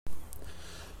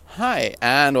Hi,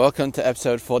 and welcome to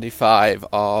episode 45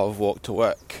 of Walk to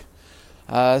Work.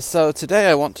 So today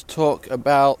I want to talk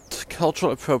about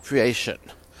cultural appropriation.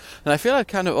 And I feel I've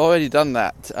kind of already done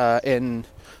that in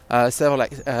several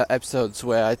episodes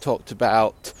where I talked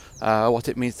about what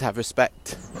it means to have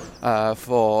respect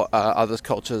for others'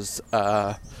 cultures,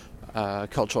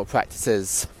 cultural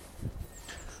practices.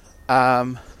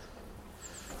 But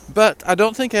I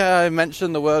don't think I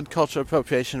mentioned the word cultural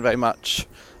appropriation very much.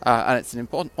 And it's an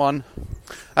important one.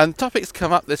 And the topic's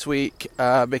come up this week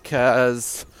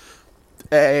because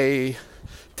a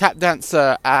tap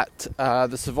dancer at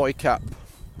the Savoy Cup,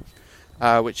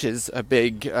 which is a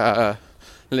big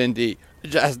Lindy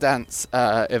jazz dance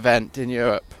event in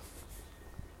Europe,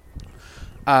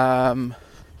 took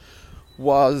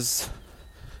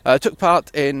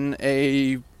part in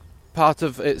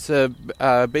it's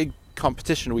a big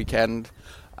competition weekend.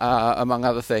 Among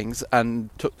other things, and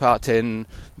took part in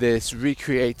this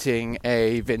recreating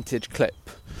a vintage clip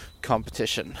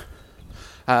competition.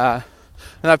 And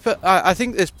I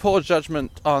think there's poor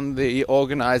judgment on the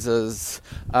organisers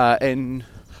in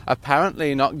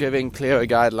apparently not giving clearer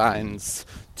guidelines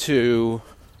to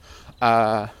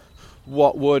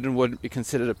what would and wouldn't be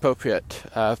considered appropriate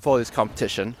for this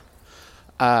competition.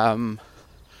 And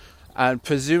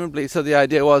presumably, so the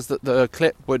idea was that the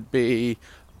clip would be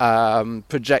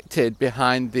projected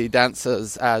behind the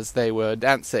dancers as they were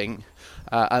dancing,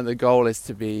 and the goal is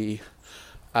to be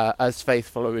as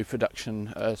faithful a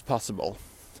reproduction as possible.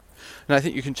 And I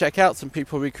think you can check out some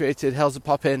people recreated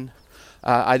Hellzapoppin'.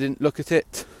 I didn't look at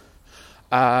it.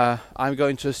 I'm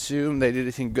going to assume they did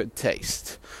it in good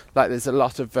taste. Like there's a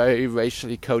lot of very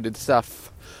racially coded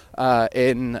stuff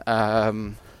in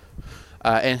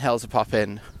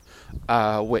Hellzapoppin',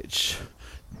 which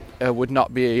would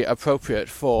not be appropriate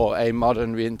for a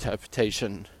modern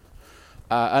reinterpretation,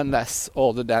 unless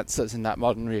all the dancers in that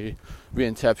modern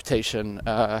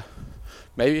reinterpretation,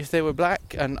 maybe if they were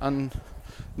black and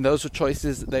those were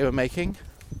choices that they were making.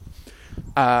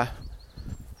 Anywho,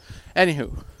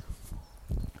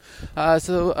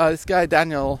 so this guy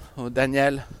Daniel,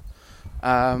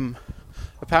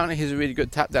 apparently he's a really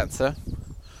good tap dancer.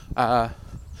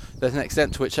 There's an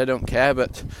extent to which I don't care,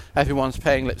 but everyone's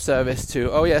paying lip service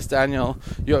to, oh yes, Daniel,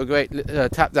 you're a great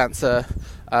tap dancer.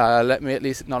 Let me at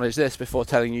least acknowledge this before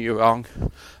telling you you're wrong.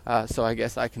 So I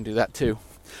guess I can do that too.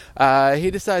 He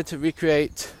decided to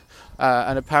recreate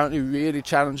an apparently really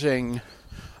challenging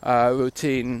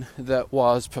routine that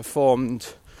was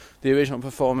performed. The original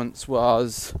performance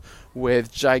was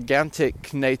with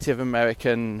gigantic Native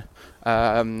American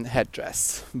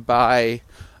headdress by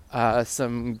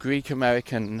some Greek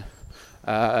American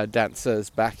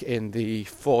dancers back in the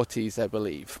 40s, I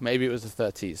believe. Maybe it was the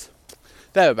 30s.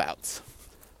 Thereabouts.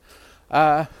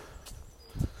 And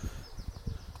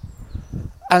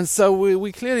so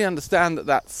we clearly understand that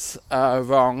that's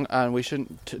wrong, and we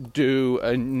shouldn't do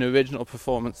an original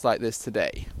performance like this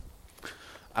today.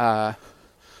 And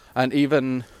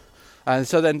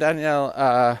so then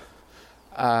Daniel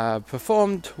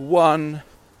performed one.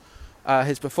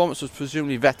 His performance was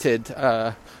presumably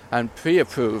vetted and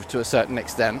pre-approved to a certain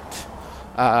extent,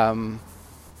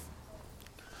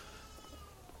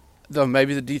 though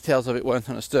maybe the details of it weren't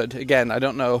understood. Again, I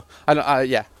don't know.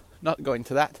 Not going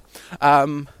to that.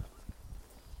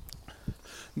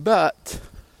 But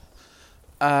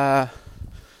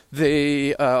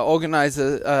the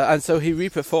organizer, and so he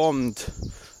re-performed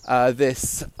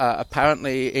this,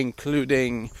 apparently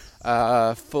including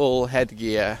full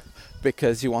headgear,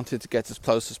 because he wanted to get as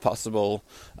close as possible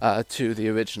to the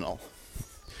original.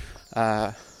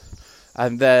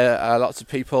 And there lots of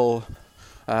people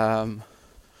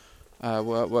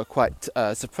were quite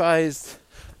surprised,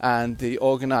 and the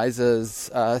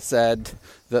organisers said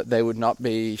that they would not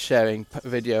be sharing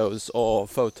videos or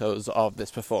photos of this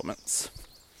performance.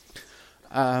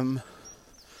 And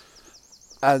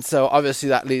so obviously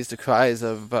that leads to cries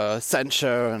of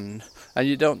censure, and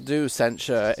you don't do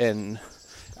censure in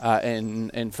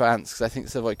France, because I think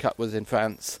Savoy Cup was in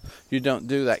France. You don't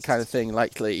do that kind of thing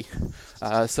lightly.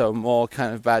 So more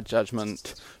kind of bad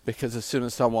judgment, because as soon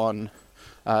as someone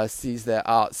sees their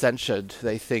art censured,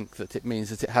 they think that it means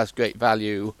that it has great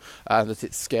value, that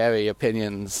it's scary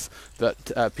opinions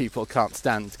that people can't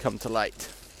stand to come to light.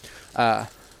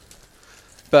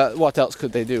 But what else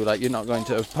could they do? Like, you're not going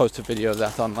to post a video of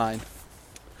that online.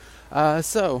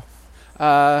 So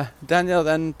Daniel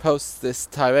then posts this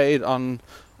tirade on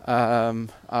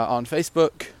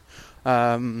Facebook,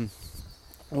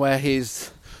 where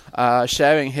he's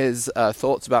sharing his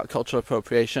thoughts about cultural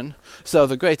appropriation. So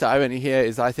the great irony here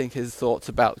is I think his thoughts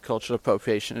about cultural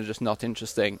appropriation are just not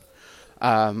interesting.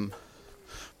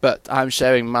 but I'm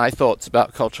sharing my thoughts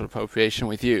about cultural appropriation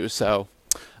with you, so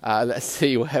let's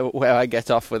see where I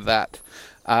get off with that.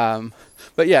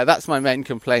 But yeah, that's my main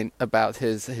complaint about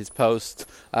his post.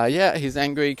 Yeah, he's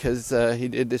angry because he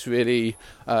did this really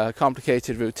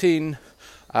complicated routine.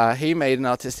 He made an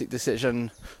artistic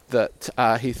decision that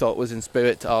he thought was in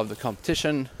spirit of the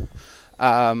competition.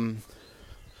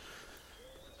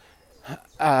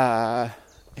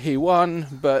 He won,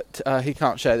 but he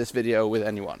can't share this video with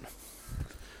anyone,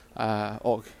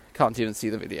 or can't even see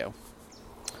the video.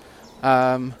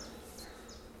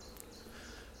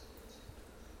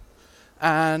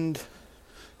 And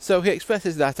so he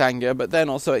expresses that anger, but then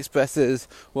also expresses,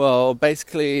 well,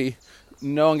 basically,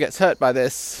 no one gets hurt by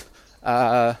this.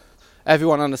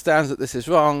 Everyone understands that this is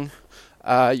wrong.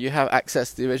 You have access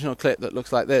to the original clip that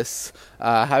looks like this.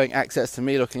 Having access to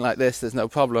me looking like this, there's no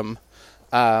problem.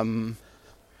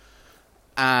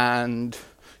 And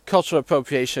cultural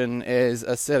appropriation is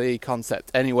a silly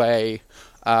concept anyway.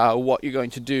 What you're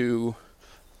going to do,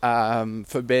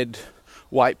 forbid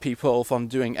white people from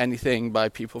doing anything by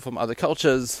people from other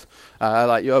cultures.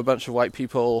 Like, you're a bunch of white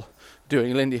people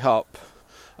doing Lindy Hop.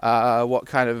 What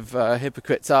kind of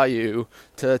hypocrites are you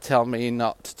to tell me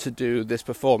not to do this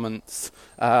performance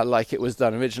like it was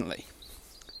done originally?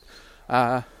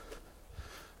 And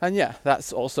yeah,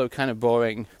 that's also kind of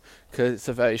boring because it's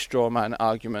a very straw man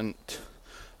argument.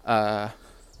 That's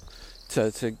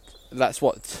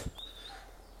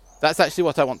actually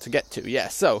what I want to get to. Yeah,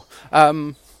 so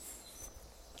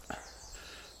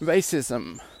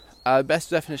racism. The best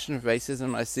definition of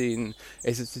racism I've seen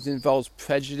is that it involves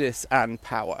prejudice and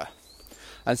power.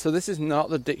 And so this is not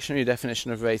the dictionary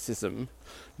definition of racism,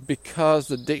 because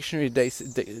the dictionary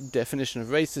definition of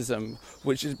racism,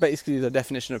 which is basically the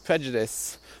definition of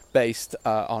prejudice based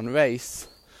on race,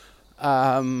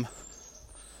 does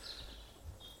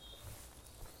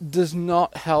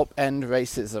not help end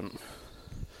racism,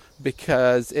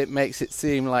 because it makes it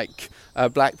seem like a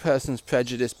black person's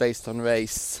prejudice based on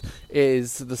race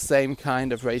is the same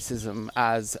kind of racism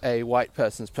as a white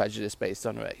person's prejudice based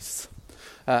on race.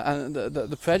 And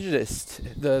the prejudice,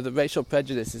 the racial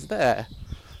prejudice is there,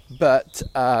 but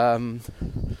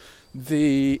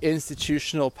the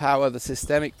institutional power, the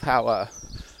systemic power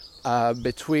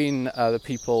between the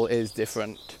people is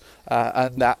different.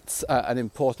 And that's an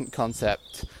important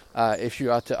concept if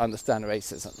you are to understand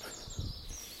racism.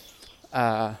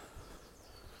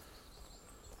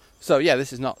 So yeah,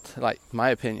 this is not like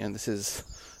my opinion. This is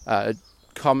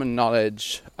common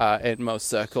knowledge in most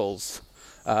circles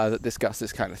that discuss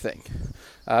this kind of thing.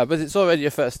 But it's already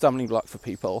a first stumbling block for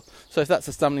people. So if that's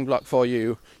a stumbling block for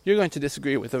you, you're going to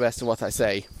disagree with the rest of what I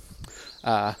say.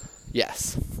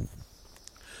 Yes.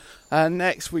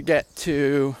 Next we get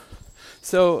to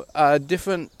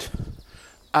different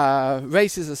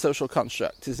race is a social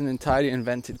construct, is an entirely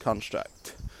invented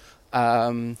construct.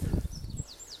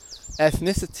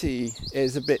 Ethnicity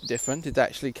is a bit different. It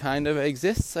actually kind of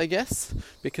exists, I guess,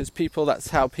 because that's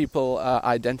how people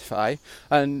identify.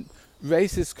 And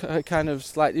race is kind of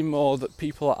slightly more that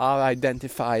people are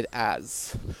identified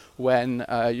as. When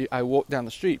I walk down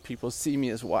the street, people see me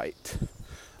as white.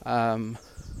 And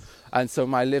so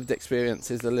my lived experience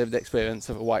is the lived experience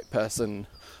of a white person.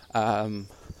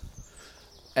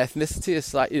 Ethnicity is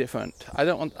slightly different.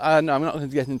 No, I'm not going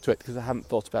to get into it because I haven't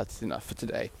thought about it enough for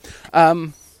today.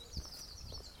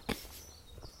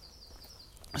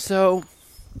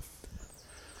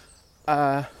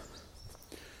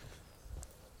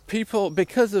 People,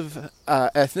 because of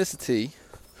ethnicity,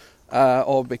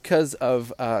 or because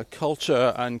of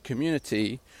culture and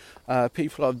community,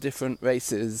 people of different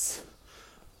races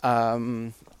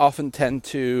often tend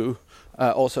to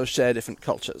also share different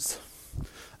cultures.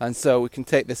 And so we can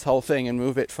take this whole thing and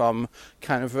move it from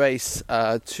kind of race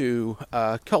to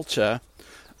culture,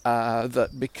 that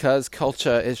because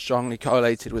culture is strongly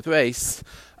correlated with race,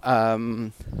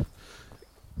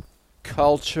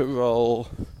 cultural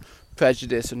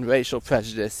prejudice and racial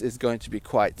prejudice is going to be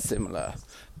quite similar.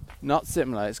 Not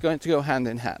similar, it's going to go hand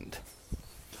in hand.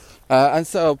 And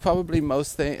so probably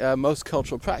most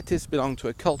cultural practice belong to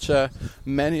a culture.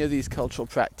 Many of these cultural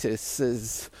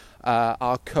practices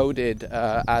are coded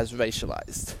as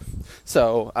racialized.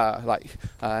 So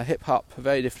hip hop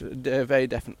very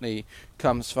definitely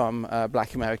comes from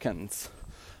black Americans.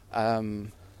 Other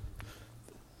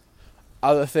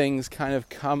things kind of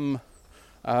come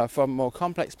from more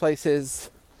complex places.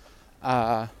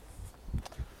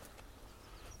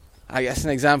 I guess an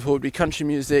example would be country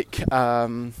music.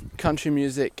 Country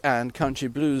music and country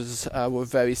blues were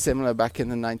very similar back in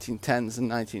the 1910s and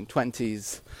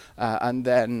 1920s. And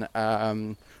then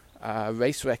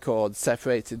race records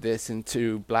separated this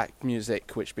into black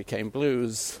music, which became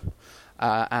blues,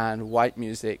 and white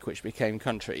music, which became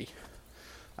country.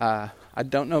 I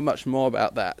don't know much more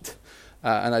about that,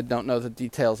 and I don't know the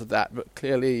details of that, but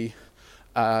clearly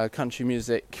country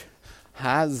music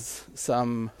has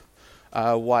some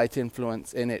white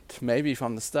influence in it, maybe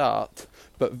from the start,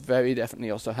 but very definitely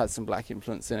also has some black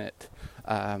influence in it.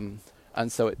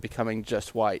 And so it becoming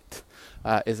just white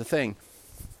is a thing.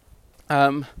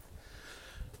 And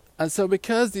so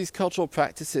because these cultural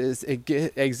practices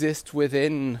exist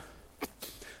within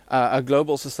a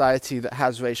global society that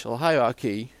has racial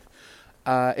hierarchy,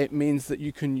 it means that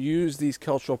you can use these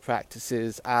cultural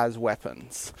practices as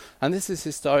weapons. And this is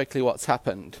historically what's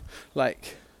happened.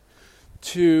 Like,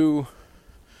 to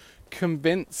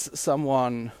convince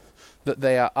someone that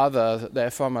they are other, that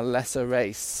they're from a lesser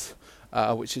race,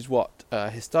 which is what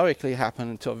historically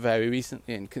happened until very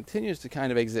recently and continues to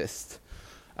kind of exist.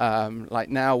 Like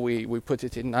now we put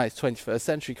it in nice 21st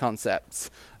century concepts,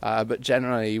 but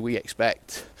generally we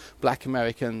expect black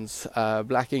Americans,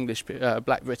 black English,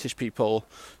 black British people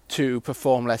to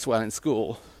perform less well in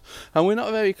school. And we're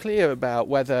not very clear about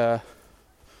whether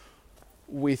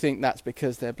we think that's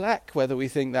because they're black, whether we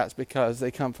think that's because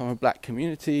they come from a black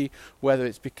community, whether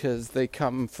it's because they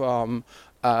come from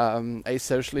a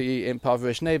socially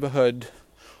impoverished neighborhood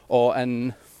or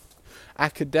an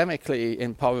academically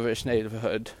impoverished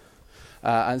neighborhood,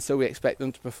 and so we expect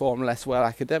them to perform less well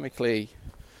academically.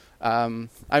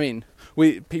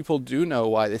 People do know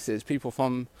why this is. People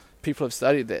have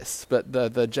studied this, but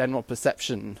the general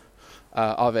perception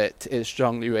of it is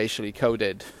strongly racially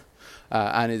coded,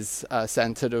 and is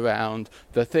centered around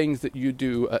the things that you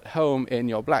do at home in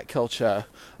your black culture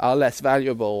are less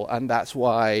valuable, and that's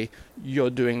why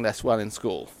you're doing less well in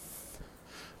school.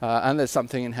 And there's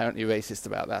something inherently racist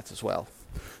about that as well.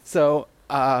 So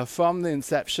from the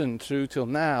inception through till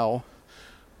now,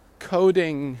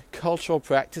 coding cultural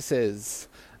practices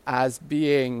as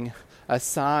being a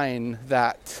sign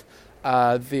that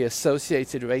the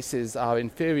associated races are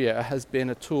inferior has been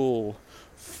a tool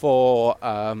for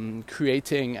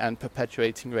creating and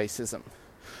perpetuating racism.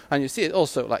 And you see it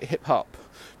also like hip-hop.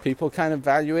 People kind of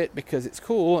value it because it's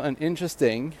cool and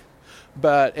interesting,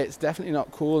 but it's definitely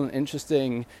not cool and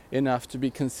interesting enough to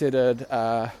be considered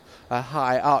a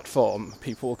high art form.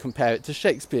 People will compare it to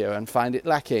Shakespeare and find it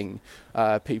lacking.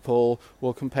 People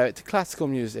will compare it to classical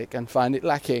music and find it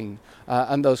lacking.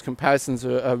 And those comparisons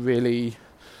are really...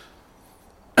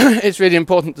 it's really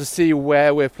important to see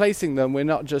where we're placing them. We're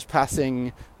not just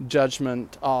passing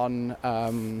judgment on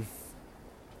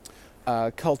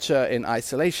culture in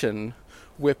isolation.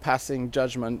 We're passing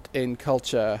judgment in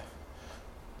culture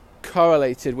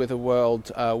correlated with a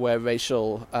world where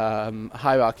racial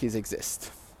hierarchies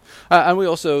exist. And we're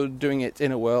also doing it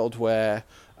in a world where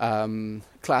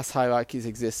class hierarchies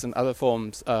exist and other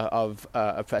forms of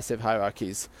oppressive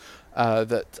hierarchies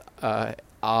that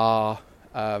are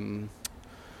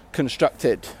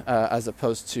constructed as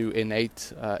opposed to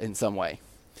innate in some way.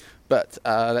 But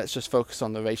let's just focus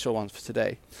on the racial ones for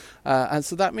today. And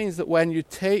so that means that when you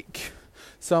take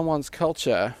someone's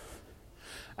culture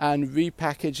and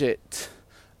repackage it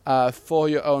for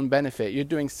your own benefit, you're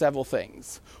doing several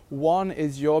things. One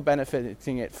is you're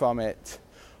benefiting it from it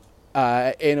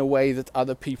in a way that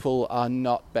other people are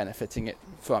not benefiting it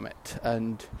from it.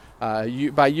 And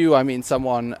by you, I mean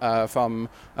someone from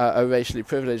a racially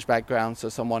privileged background, so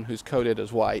someone who's coded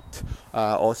as white,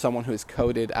 or someone who's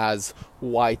coded as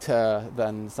whiter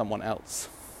than someone else.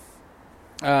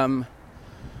 And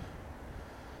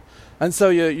so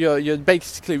you're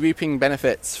basically reaping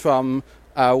benefits from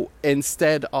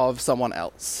instead of someone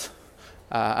else.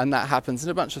 And that happens in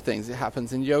a bunch of things. It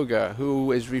happens in yoga.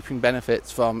 Who is reaping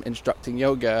benefits from instructing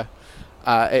yoga?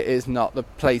 It is not the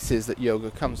places that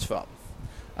yoga comes from.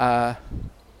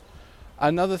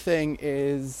 Another thing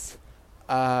is,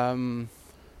 and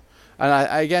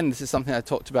again, this is something I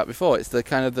talked about before. It's the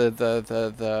kind of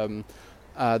the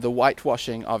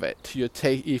whitewashing of it.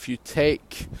 If you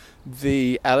take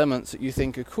the elements that you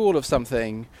think are cool of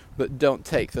something, but don't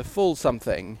take the full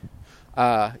something.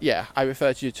 I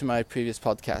refer you to my previous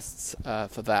podcasts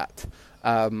for that.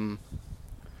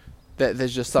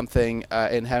 There's just something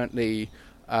inherently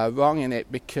wrong in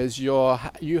it because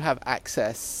you have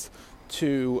access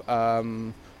to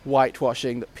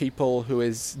whitewashing that people who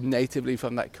is natively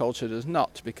from that culture does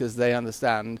not, because they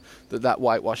understand that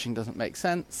whitewashing doesn't make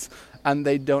sense, and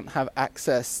they don't have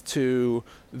access to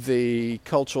the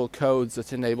cultural codes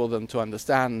that enable them to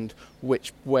understand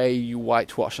which way you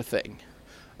whitewash a thing.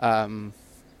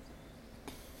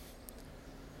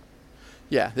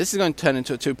 Yeah, this is going to turn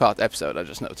into a 2-part episode, I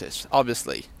just noticed.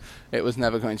 Obviously, it was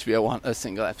never going to be a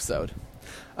single episode.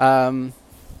 And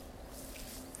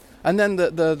then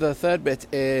the third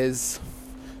bit is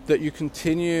that you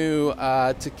continue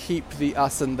to keep the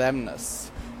us and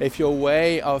themness. If your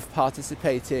way of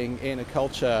participating in a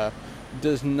culture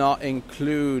does not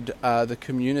include the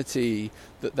community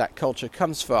that culture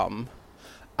comes from,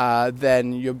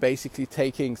 then you're basically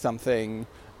taking something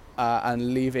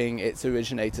and leaving its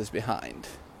originators behind.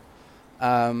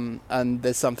 And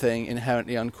there's something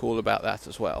inherently uncool about that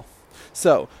as well.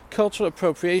 So, cultural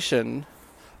appropriation,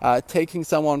 taking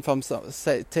something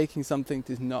that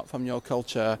is not from your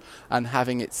culture and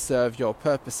having it serve your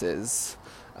purposes,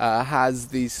 has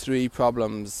these 3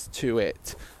 problems to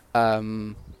it.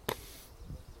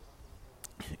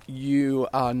 You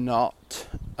are not...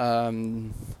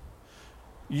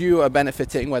 you are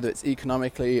benefiting, whether it's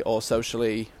economically or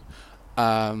socially,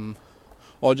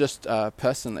 or just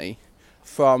personally,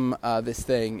 from this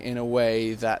thing in a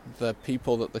way that the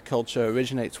people that the culture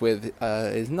originates with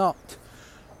is not.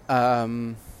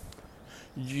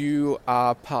 You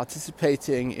are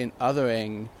participating in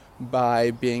othering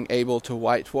by being able to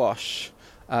whitewash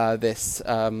this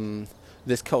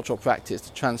cultural practice,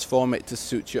 to transform it to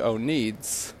suit your own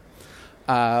needs.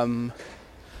 And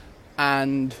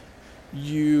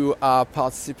you are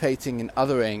participating in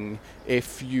othering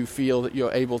if you feel that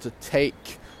you're able to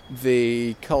take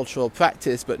the cultural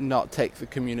practice but not take the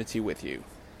community with you.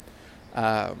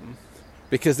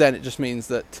 Because then it just means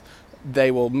that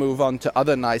they will move on to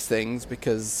other nice things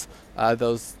because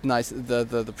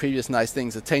the previous nice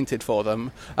things are tainted for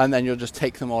them, and then you'll just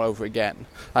take them all over again.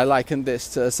 I liken this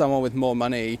to someone with more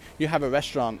money. You have a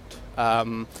restaurant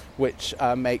which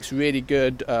makes really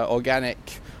good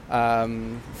organic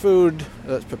food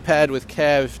that's prepared with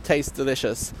care, tastes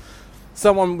delicious.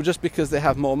 Someone, just because they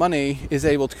have more money, is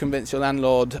able to convince your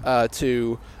landlord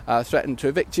to threaten to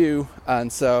evict you,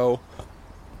 and so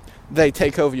they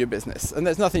take over your business. And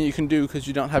there's nothing you can do because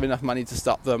you don't have enough money to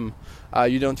stop them.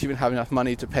 You don't even have enough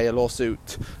money to pay a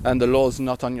lawsuit, and the law's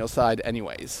not on your side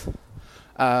anyways.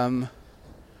 And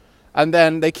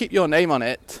then they keep your name on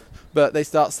it, but they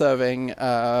start serving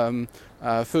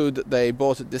food that they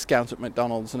bought at discount at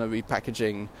McDonald's and are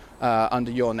repackaging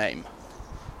under your name.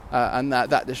 And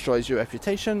that destroys your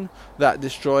reputation, that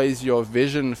destroys your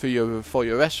vision for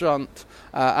your restaurant,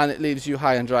 and it leaves you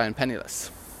high and dry and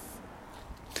penniless.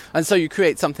 And so you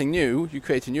create something new, you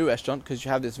create a new restaurant because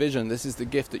you have this vision, this is the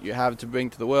gift that you have to bring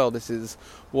to the world, this is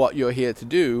what you're here to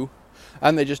do,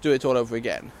 and they just do it all over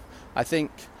again. I think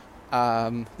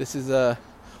this is a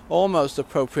almost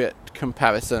appropriate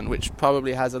comparison, which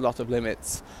probably has a lot of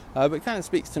limits, but kind of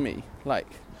speaks to me. Like,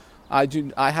 I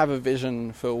have a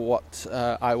vision for what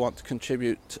I want to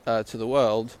contribute to the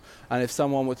world, and if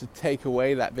someone were to take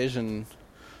away that vision,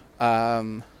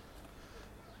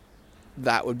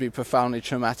 that would be profoundly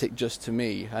traumatic just to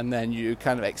me. And then you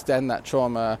kind of extend that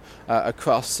trauma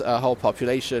across a whole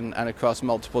population and across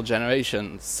multiple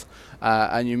generations,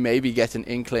 and you maybe get an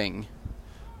inkling,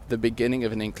 the beginning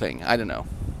of an inkling, I don't know.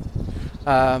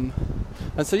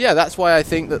 And so yeah, that's why I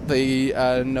think that the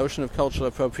notion of cultural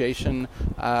appropriation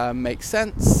makes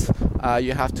sense.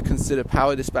 You have to consider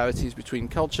power disparities between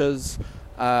cultures,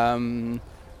 and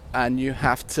you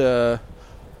have to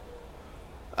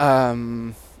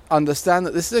understand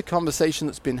that this is a conversation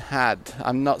that's been had.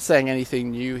 I'm not saying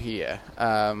anything new here.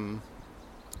 I'm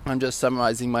just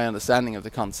summarizing my understanding of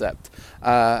the concept.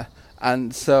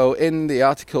 And so in the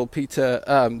article,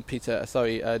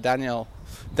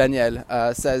 Daniel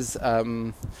says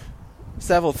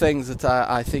several things that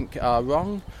I think are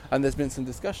wrong, and there's been some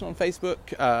discussion on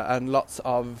Facebook, and lots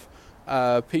of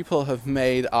people have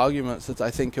made arguments that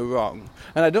I think are wrong.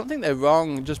 And I don't think they're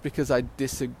wrong just because I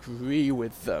disagree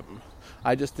with them.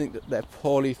 I just think that they're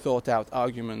poorly thought out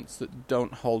arguments that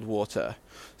don't hold water.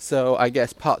 So I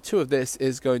guess part 2 of this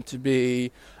is going to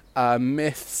be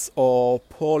myths or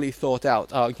poorly thought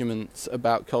out arguments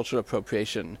about cultural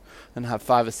appropriation, and have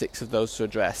 5 or 6 of those to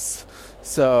address.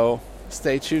 So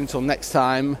stay tuned till next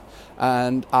time,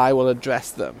 and I will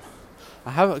address them.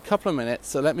 I have a couple of minutes,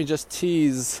 so let me just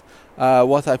tease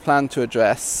what I plan to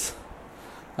address.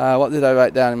 What did I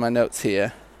write down in my notes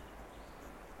here?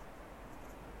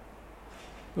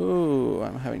 Ooh,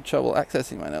 I'm having trouble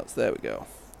accessing my notes. There we go.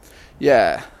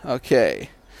 Yeah, okay.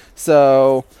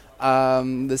 So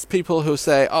there's people who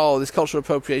say, oh, this cultural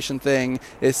appropriation thing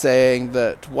is saying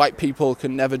that white people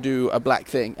can never do a black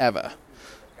thing ever.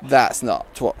 That's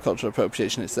not what cultural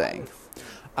appropriation is saying.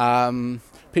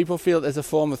 People feel there's a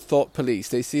form of thought police.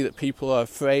 They see that people are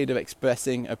afraid of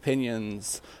expressing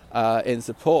opinions in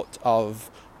support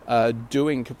of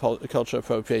doing cultural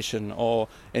appropriation or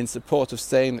in support of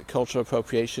saying that cultural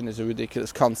appropriation is a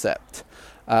ridiculous concept.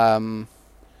 And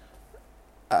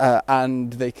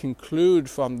they conclude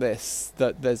from this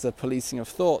that there's a policing of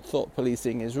thought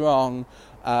policing is wrong,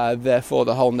 therefore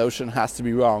the whole notion has to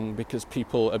be wrong because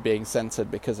people are being censored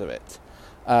because of it.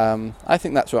 I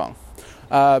think that's wrong.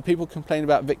 People complain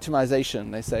about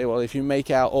victimization. They say, well, if you make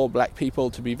out all black people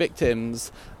to be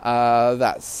victims,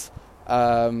 that's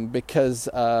because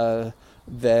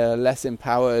they're less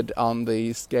empowered on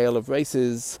the scale of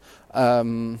races,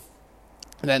 then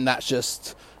that's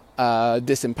just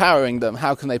disempowering them.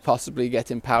 How can they possibly get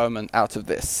empowerment out of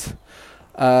this?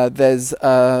 There's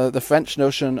the French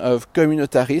notion of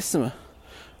communautarisme,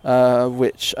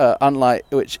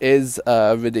 which is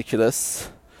ridiculous,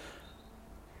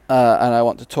 and I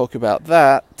want to talk about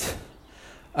that.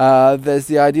 There's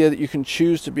the idea that you can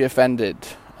choose to be offended.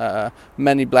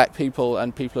 Many black people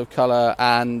and people of color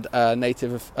and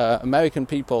Native American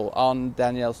people on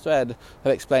Daniel's thread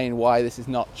have explained why this is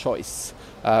not choice,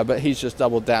 but he's just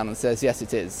doubled down and says, yes,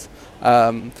 it is.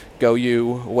 Go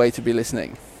you, way to be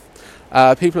listening.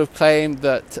 People have claimed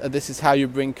that this is how you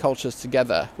bring cultures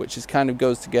together, which kind of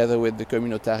goes together with the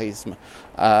communautarisme.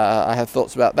 I have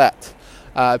thoughts about that.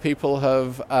 People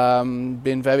have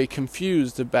been very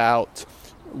confused about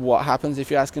what happens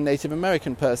if you ask a Native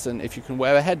American person if you can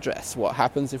wear a headdress. What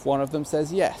happens if one of them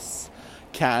says yes?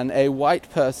 Can a white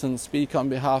person speak on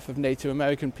behalf of Native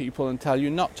American people and tell you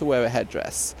not to wear a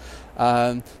headdress?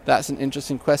 That's an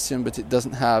interesting question, but it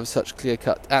doesn't have such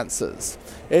clear-cut answers.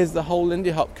 Is the whole Lindy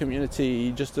Hop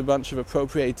community just a bunch of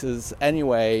appropriators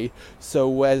anyway? So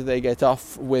where do they get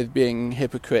off with being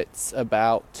hypocrites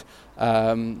about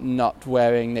not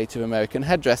wearing Native American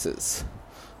headdresses?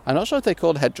 I'm not sure if they're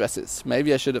called headdresses.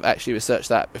 Maybe I should have actually researched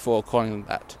that before calling them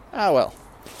that. Well.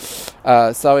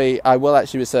 Sorry, I will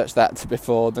actually research that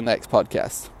before the next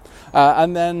podcast.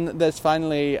 And then there's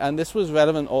finally, and this was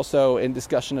relevant also in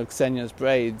discussion of Ksenia's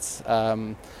braids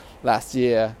last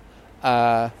year,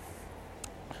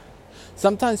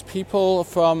 sometimes people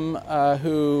from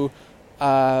who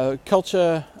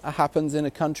culture happens in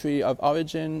a country of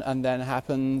origin and then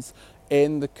happens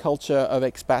in the culture of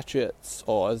expatriates,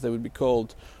 or as they would be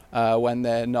called when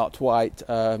they're not white,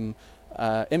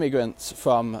 immigrants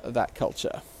from that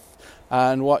culture.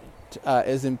 And what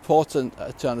is important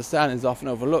to understand, is often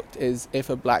overlooked, is if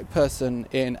a black person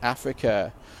in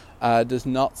Africa does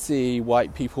not see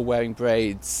white people wearing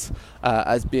braids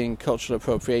as being cultural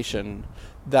appropriation,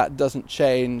 that doesn't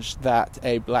change that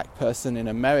a black person in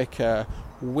America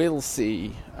will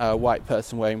see a white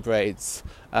person wearing braids,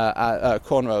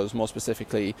 cornrows more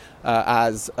specifically,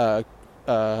 as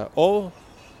all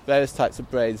various types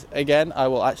of braids. Again, I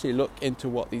will actually look into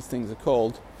what these things are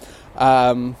called.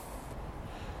 And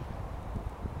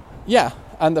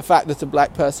the fact that a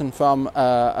black person from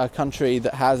a country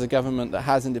that has a government that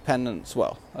has independence,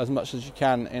 well, as much as you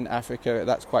can in Africa,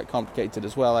 that's quite complicated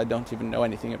as well. I don't even know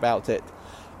anything about it.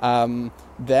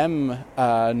 Them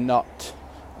not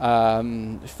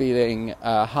feeling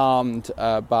harmed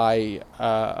by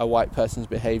a white person's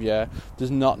behavior does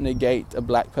not negate a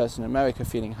black person in America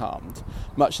feeling harmed.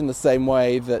 Much in the same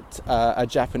way that a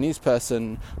Japanese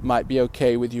person might be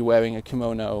okay with you wearing a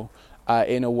kimono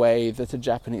in a way that a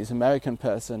Japanese American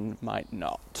person might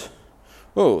not.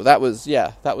 Oh, that was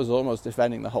almost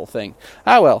defending the whole thing.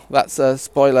 That's a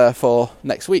spoiler for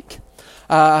next week.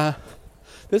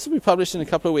 This will be published in a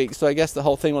couple of weeks, so I guess the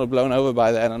whole thing will have blown over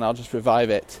by then and I'll just revive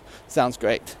it. Sounds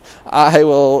great. I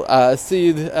will see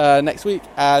you next week.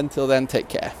 Until then, take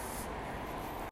care.